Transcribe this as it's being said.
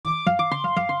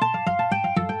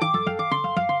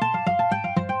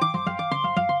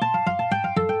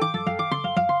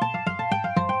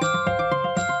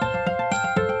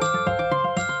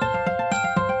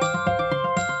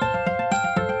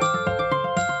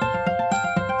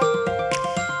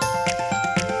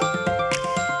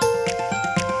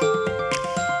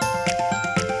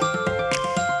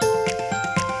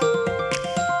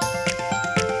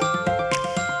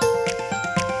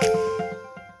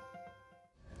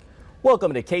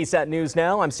Welcome to KSAT News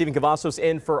Now. I'm Stephen Cavazos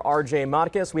in for RJ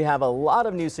Marquez. We have a lot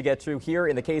of news to get through here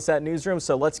in the KSAT newsroom,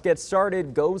 so let's get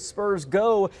started. Go Spurs,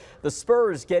 go! The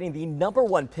Spurs getting the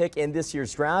 #1 pick in this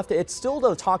year's draft. It's still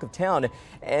the talk of town,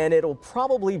 and it'll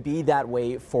probably be that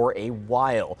way for a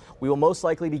while. We will most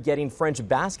likely be getting French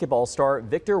basketball star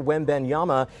Victor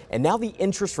Wembanyama, and now the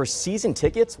interest for season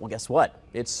tickets, well, guess what?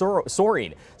 It's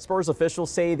soaring. Spurs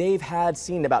officials say they've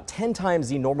seen about 10 times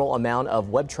the normal amount of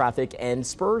web traffic and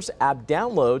Spurs app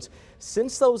downloads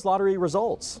since those lottery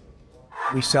results.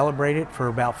 We celebrated for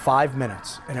about 5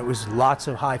 minutes, and it was lots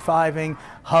of high-fiving,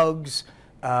 hugs,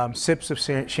 sips of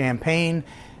champagne,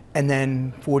 and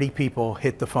then 40 people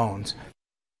hit the phones.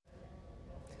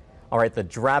 All right, the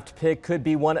draft pick could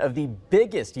be one of the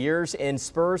biggest years in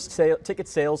Spurs ticket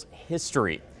sales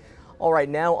history. All right,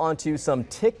 now on to some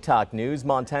TikTok news.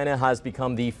 Montana has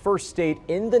become the first state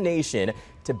in the nation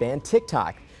to ban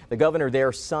TikTok. The governor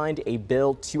there signed a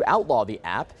bill to outlaw the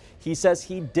app. He says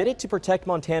he did it to protect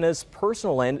Montana's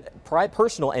personal and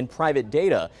private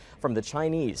data from the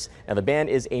Chinese. Now, the ban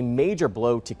is a major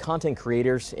blow to content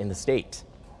creators in the state.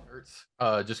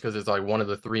 Just because it's like one of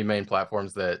the 3 main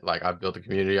platforms that I've built a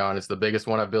community on. It's the biggest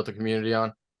one I've built a community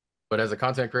on. But as a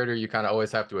content creator, you kind of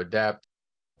always have to adapt.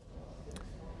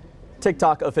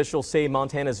 TikTok officials say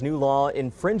Montana's new law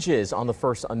infringes on the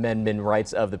First Amendment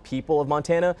rights of the people of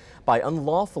Montana by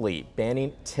unlawfully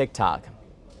banning TikTok.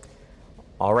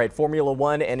 All right, Formula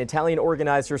One and Italian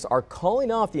organizers are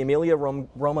calling off the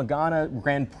Emilia-Romagna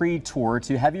Grand Prix Tour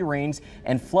to heavy rains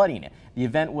and flooding. The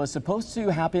event was supposed to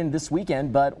happen this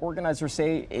weekend, but organizers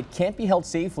say it can't be held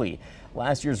safely.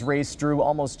 Last year's race drew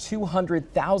almost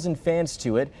 200,000 fans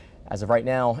to it. As of right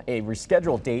now, a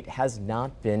rescheduled date has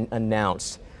not been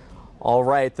announced. All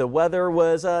right, the weather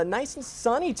was nice and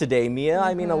sunny today, Mia.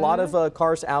 I mean, a lot of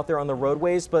cars out there on the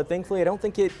roadways, but thankfully I don't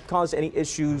think it caused any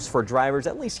issues for drivers,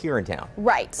 at least here in town.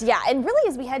 Right, yeah, and really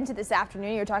as we head into this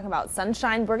afternoon, you're talking about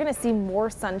sunshine. We're going to see more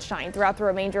sunshine throughout the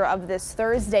remainder of this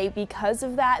Thursday. Because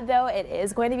of that, though, it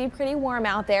is going to be pretty warm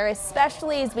out there,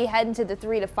 especially as we head into the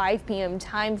 3 to 5 p.m.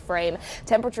 time frame.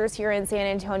 Temperatures here in San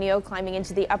Antonio climbing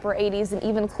into the upper 80s and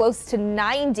even close to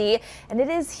 90, and it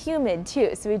is humid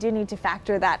too, so we do need to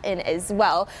factor that in as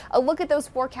well. A look at those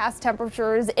forecast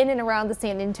temperatures in and around the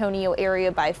San Antonio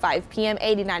area by 5 p.m.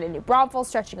 89 in New Braunfels,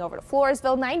 stretching over to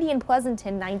Floresville, 90 in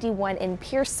Pleasanton, 91 in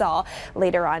Pearsall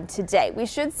later on today. We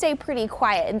should stay pretty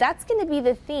quiet, and that's going to be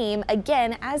the theme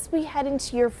again as we head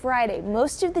into your Friday.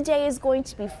 Most of the day is going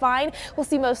to be fine. We'll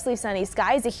see mostly sunny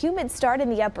skies, a humid start in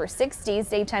the upper 60s,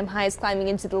 daytime highs climbing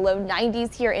into the low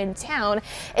 90s here in town.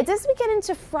 It's as we get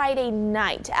into Friday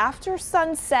night after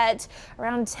sunset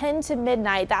around 10 to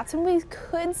midnight. That's when we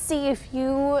could see a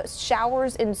few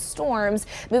showers and storms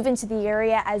move into the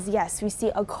area, as yes, we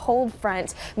see a cold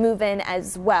front move in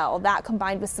as well. That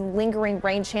combined with some lingering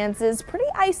rain chances, pretty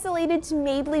isolated to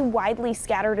maybe widely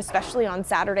scattered, especially on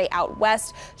Saturday out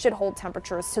west, should hold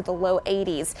temperatures to the low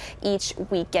 80s each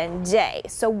weekend day.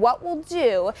 So what we'll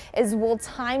do is we'll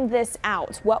time this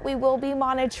out. What we will be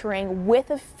monitoring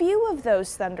with a few of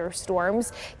those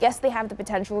thunderstorms. Yes, they have the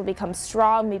potential to become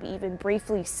strong, maybe even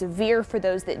briefly severe for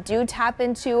those that do tap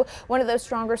into one of those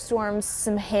stronger storms,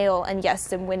 some hail, and yes,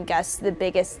 some wind gusts, the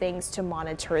biggest things to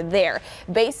monitor there.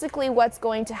 Basically what's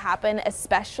going to happen,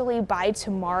 especially by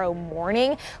tomorrow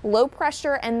morning, low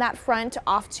pressure and that front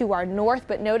off to our north,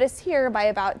 but notice here by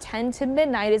about 10 to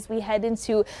midnight as we head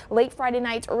into late Friday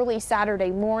night, early Saturday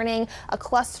morning, a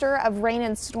cluster of rain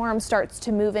and storms starts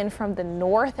to move in from the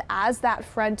north as that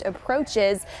front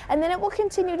approaches, and then it will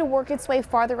continue to work its way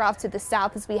farther off to the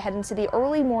south as we head into the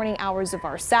early morning hours of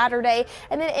our Saturday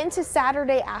and then into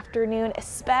Saturday afternoon,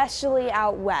 especially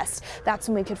out west. That's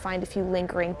when we could find a few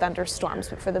lingering thunderstorms.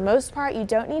 But for the most part, you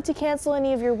don't need to cancel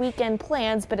any of your weekend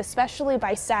plans, but especially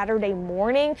by Saturday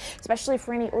morning, especially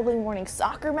for any early morning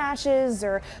soccer matches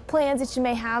or plans that you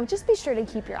may have, just be sure to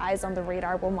keep your eyes on the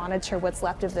radar. We'll monitor what's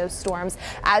left of those storms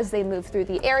as they move through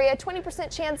the area.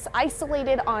 20% chance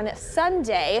isolated on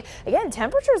Sunday. Again,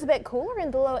 temperatures a bit cooler in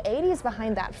the low 80s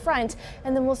behind that front,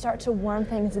 and then we'll start to warm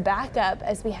things back up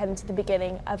as we head into the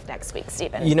beginning of next week,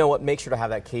 Stephen. You know what? Make sure to have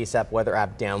that KSAT weather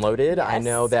app downloaded. Yes. I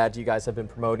know that you guys have been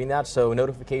promoting that, so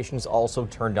notifications also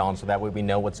turned on, so that way we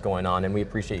know what's going on, and we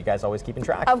appreciate you guys always keeping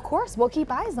track. Of course, we'll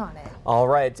keep eyes on it. All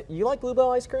right. You like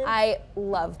Bluebell ice cream? I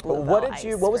love Bluebell ice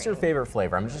cream. What was your favorite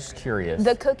flavor? I'm just curious.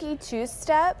 The cookie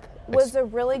two-step was a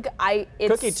really good. It's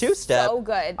cookie two-step. So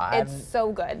good. It's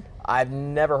so good. I've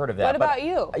never heard of that. What about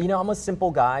you? You know, I'm a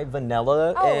simple guy.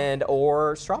 Vanilla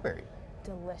or strawberry.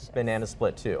 Delicious. Banana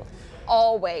split too.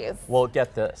 Always. Well,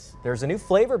 get this. There's a new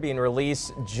flavor being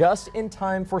released just in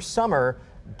time for summer.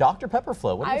 Dr. Pepper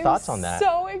float. What are your thoughts on that? I'm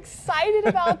so excited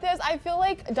about this. I feel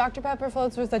like Dr. Pepper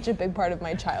floats were such a big part of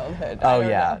my childhood. Oh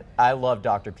yeah, I love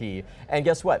Dr. P. And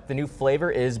guess what? The new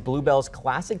flavor is Bluebell's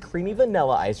classic creamy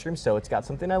vanilla ice cream. So it's got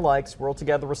something I like swirled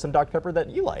together with some Dr. Pepper that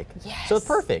you like. Yes. So it's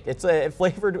perfect. It's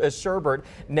flavored as sherbet.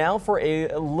 Now for a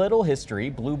little history,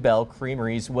 Bluebell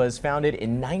Creameries was founded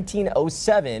in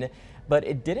 1907. But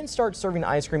it didn't start serving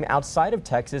ice cream outside of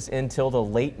Texas until the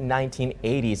late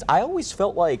 1980s. I always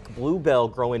felt like Bluebell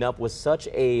growing up was such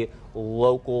a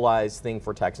localized thing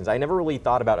for Texans. I never really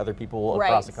thought about other people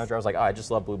across the country. I was like, oh, I just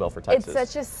love Bluebell for Texas.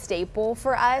 It's such a staple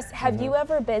for us. Have you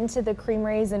ever been to the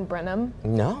Creameries in Brenham?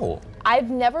 No. I've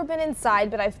never been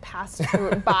inside, but I've passed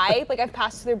by. Like I've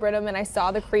passed through Brenham and I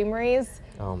saw the Creameries.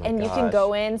 Oh my and gosh. you can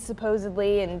go in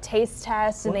supposedly and taste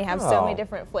test, and they have so many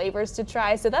different flavors to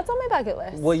try. So that's on my bucket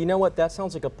list. Well, you know what? That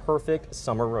sounds like a perfect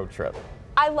summer road trip.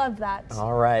 I love that.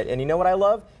 All right. And you know what I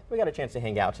love? We got a chance to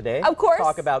hang out today. Of course.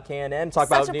 Talk about KNN, talk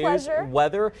Such about a news, pleasure.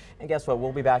 weather. And guess what?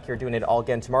 We'll be back here doing it all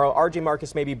again tomorrow. RJ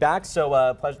Marcus may be back,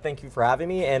 so pleasure. Thank you for having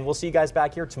me. And we'll see you guys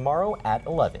back here tomorrow at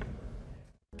 11.